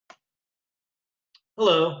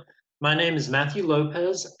Hello, my name is Matthew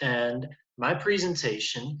Lopez, and my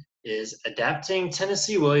presentation is Adapting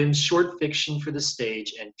Tennessee Williams' Short Fiction for the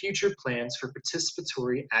Stage and Future Plans for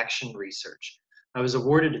Participatory Action Research. I was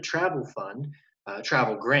awarded a travel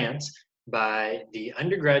grant, by the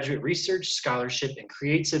Undergraduate Research Scholarship and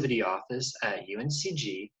Creativity Office at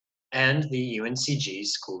UNCG and the UNCG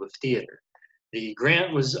School of Theater. The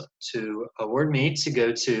grant was to award me to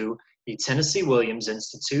go to the Tennessee Williams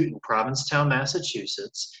Institute in Provincetown,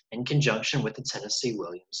 Massachusetts, in conjunction with the Tennessee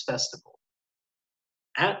Williams Festival.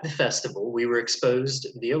 At the festival, we were exposed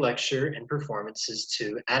via lecture and performances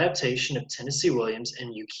to adaptation of Tennessee Williams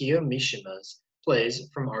and Yukio Mishima's plays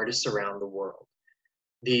from artists around the world.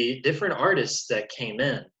 The different artists that came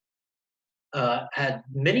in had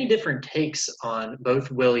many different takes on both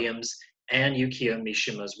Williams and Yukio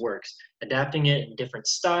Mishima's works, adapting it in different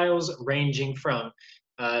styles, ranging from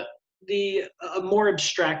uh, the more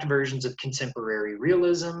abstract versions of contemporary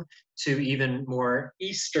realism to even more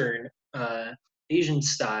Eastern Asian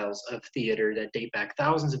styles of theater that date back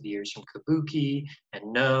thousands of years, from kabuki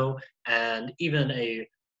and no, and even a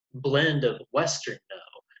blend of Western no.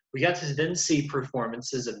 We got to then see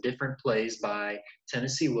performances of different plays by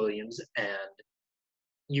Tennessee Williams and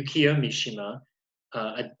Yukio Mishima,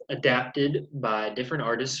 adapted by different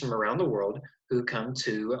artists from around the world who come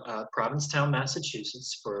to Provincetown,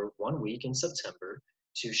 Massachusetts for 1 week in September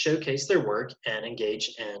to showcase their work and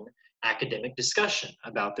engage in academic discussion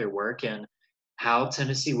about their work and how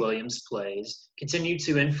Tennessee Williams plays continue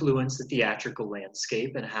to influence the theatrical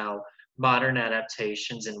landscape and how modern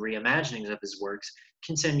adaptations and reimaginings of his works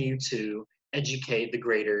continue to educate the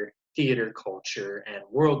greater theater culture and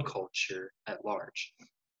world culture at large.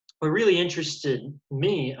 What really interested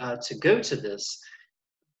me to go to this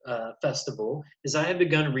festival is I had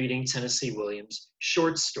begun reading Tennessee Williams'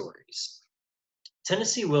 short stories.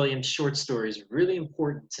 Tennessee Williams' short stories are really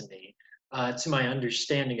important to me, to my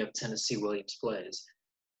understanding of Tennessee Williams' plays.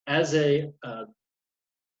 As a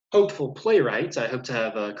hopeful playwright, I hope to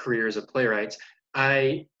have a career as a playwright,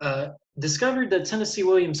 I discovered that Tennessee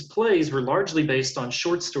Williams' plays were largely based on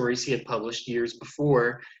short stories he had published years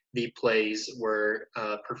before the plays were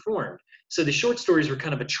performed. So the short stories were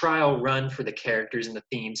kind of a trial run for the characters and the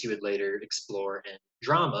themes he would later explore in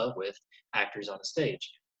drama with actors on a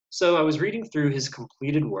stage. So I was reading through his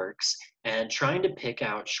completed works and trying to pick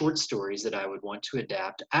out short stories that I would want to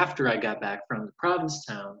adapt after I got back from the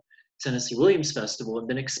Provincetown Tennessee Williams Festival and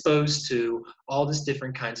been exposed to all this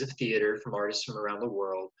different kinds of theater from artists from around the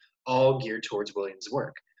world, all geared towards Williams'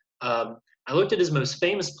 work. I looked at his most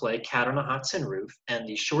famous play, Cat on a Hot Tin Roof, and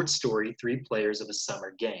the short story, Three Players of a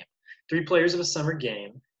Summer Game. Three Players of a Summer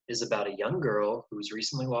Game is about a young girl who's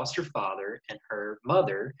recently lost her father and her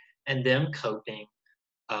mother, and them coping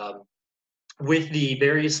um, with the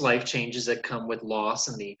various life changes that come with loss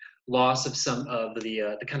and the loss of some of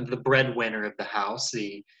the kind of the breadwinner of the house,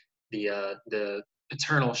 the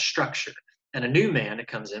paternal structure, and a new man that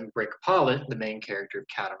comes in, Brick Pollitt, the main character of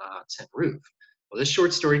Cat on a Hot Tin Roof. Well, this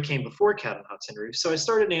short story came before Cat on a Hot Tin Roof, so I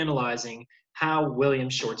started analyzing how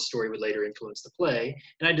Williams' short story would later influence the play,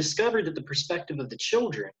 and I discovered that the perspective of the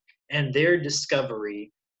children and their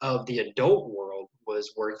discovery of the adult world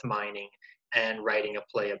was worth mining and writing a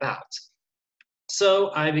play about.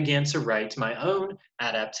 So I began to write my own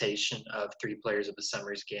adaptation of Three Players of a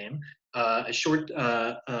Summer's Game, a short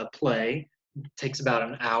play, takes about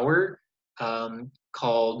an hour,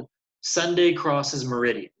 called Sunday Crosses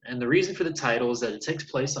Meridian. And the reason for the title is that it takes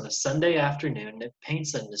place on a Sunday afternoon. It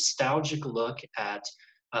paints a nostalgic look at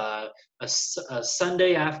a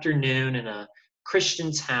Sunday afternoon in a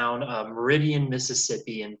Christian town, Meridian,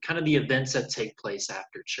 Mississippi, and kind of the events that take place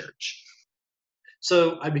after church.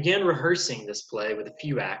 So I began rehearsing this play with a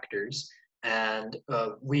few actors, and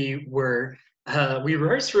we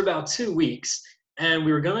rehearsed for about 2 weeks, and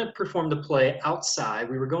we were going to perform the play outside.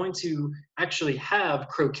 We were going to actually have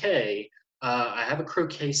croquet. I have a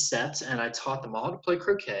croquet set, and I taught them all to play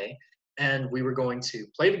croquet, and we were going to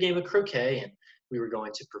play the game of croquet, and we were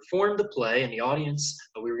going to perform the play, and the audience,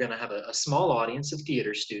 we were going to have a small audience of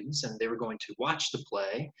theater students, and they were going to watch the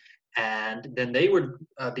play, and then they would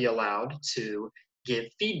be allowed to give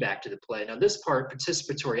feedback to the play. Now, this part,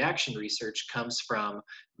 participatory action research, comes from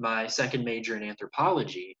my second major in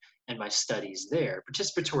anthropology and my studies there.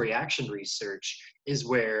 Participatory action research is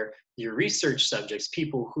where your research subjects,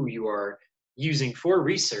 people who you are using for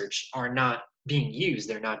research, are not being used.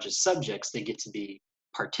 They're not just subjects, they get to be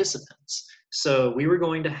participants. So we were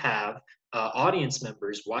going to have audience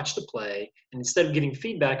members watch the play, and instead of getting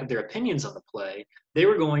feedback of their opinions on the play, they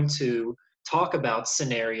were going to talk about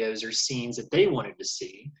scenarios or scenes that they wanted to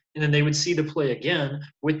see, and then they would see the play again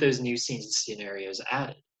with those new scenes and scenarios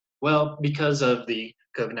added. Well, because of the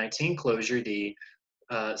COVID-19 closure, the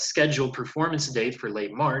scheduled performance date for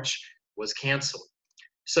late March was canceled.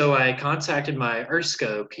 So I contacted my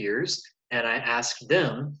Ursco peers and I asked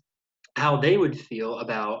them how they would feel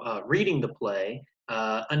about reading the play,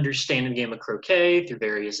 understanding the game of croquet through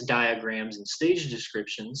various diagrams and stage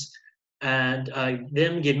descriptions, and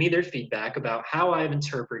them give me their feedback about how I've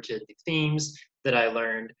interpreted the themes that I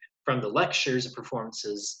learned from the lectures and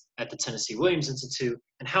performances at the Tennessee Williams Institute,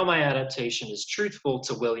 and how my adaptation is truthful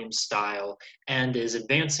to Williams' style and is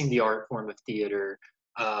advancing the art form of theater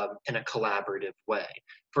in a collaborative way.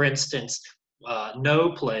 For instance,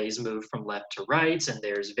 no plays move from left to right, and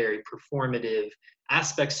there's very performative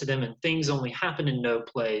aspects to them, and things only happen in no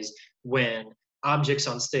plays when objects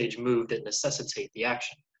on stage move that necessitate the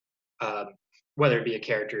action. Um, whether it be a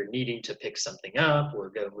character needing to pick something up or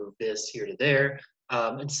go move this here to there.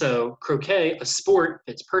 And so croquet, a sport,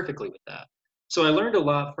 fits perfectly with that. So I learned a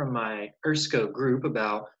lot from my Ursco group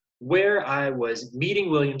about where I was meeting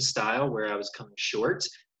Williams' style, where I was coming short,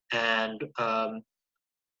 and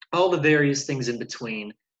all the various things in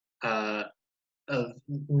between uh, of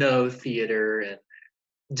no theater and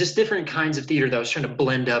just different kinds of theater that I was trying to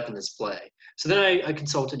blend up in this play. So then I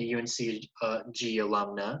consulted a UNCG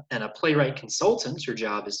alumna and a playwright consultant. Her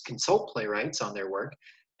job is to consult playwrights on their work.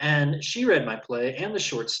 And she read my play and the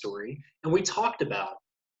short story, and we talked about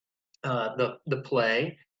the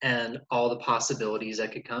play and all the possibilities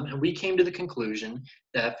that could come. And we came to the conclusion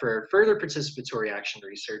that for further participatory action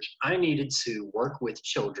research, I needed to work with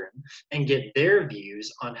children and get their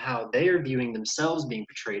views on how they are viewing themselves being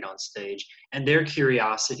portrayed on stage and their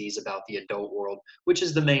curiosities about the adult world, which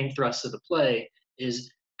is the main thrust of the play,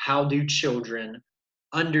 is how do children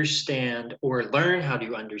understand or learn how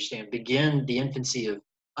to understand, begin the infancy of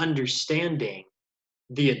understanding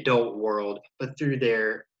the adult world, but through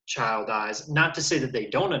their child eyes. Not to say that they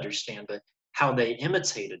don't understand, but how they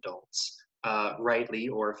imitate adults, rightly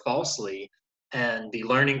or falsely, and the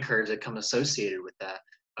learning curves that come associated with that.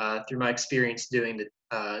 Through my experience doing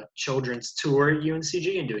the children's tour at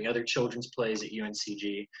UNCG and doing other children's plays at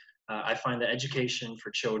UNCG, I find that education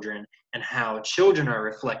for children and how children are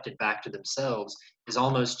reflected back to themselves is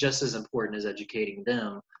almost just as important as educating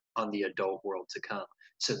them on the adult world to come.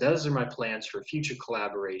 So those are my plans for future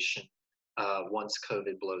collaboration once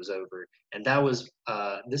COVID blows over. And that was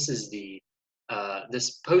this is the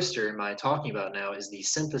this poster am I talking about now is the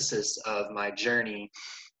synthesis of my journey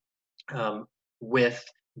with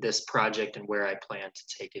this project and where I plan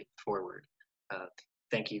to take it forward. Uh,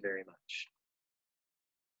 thank you very much.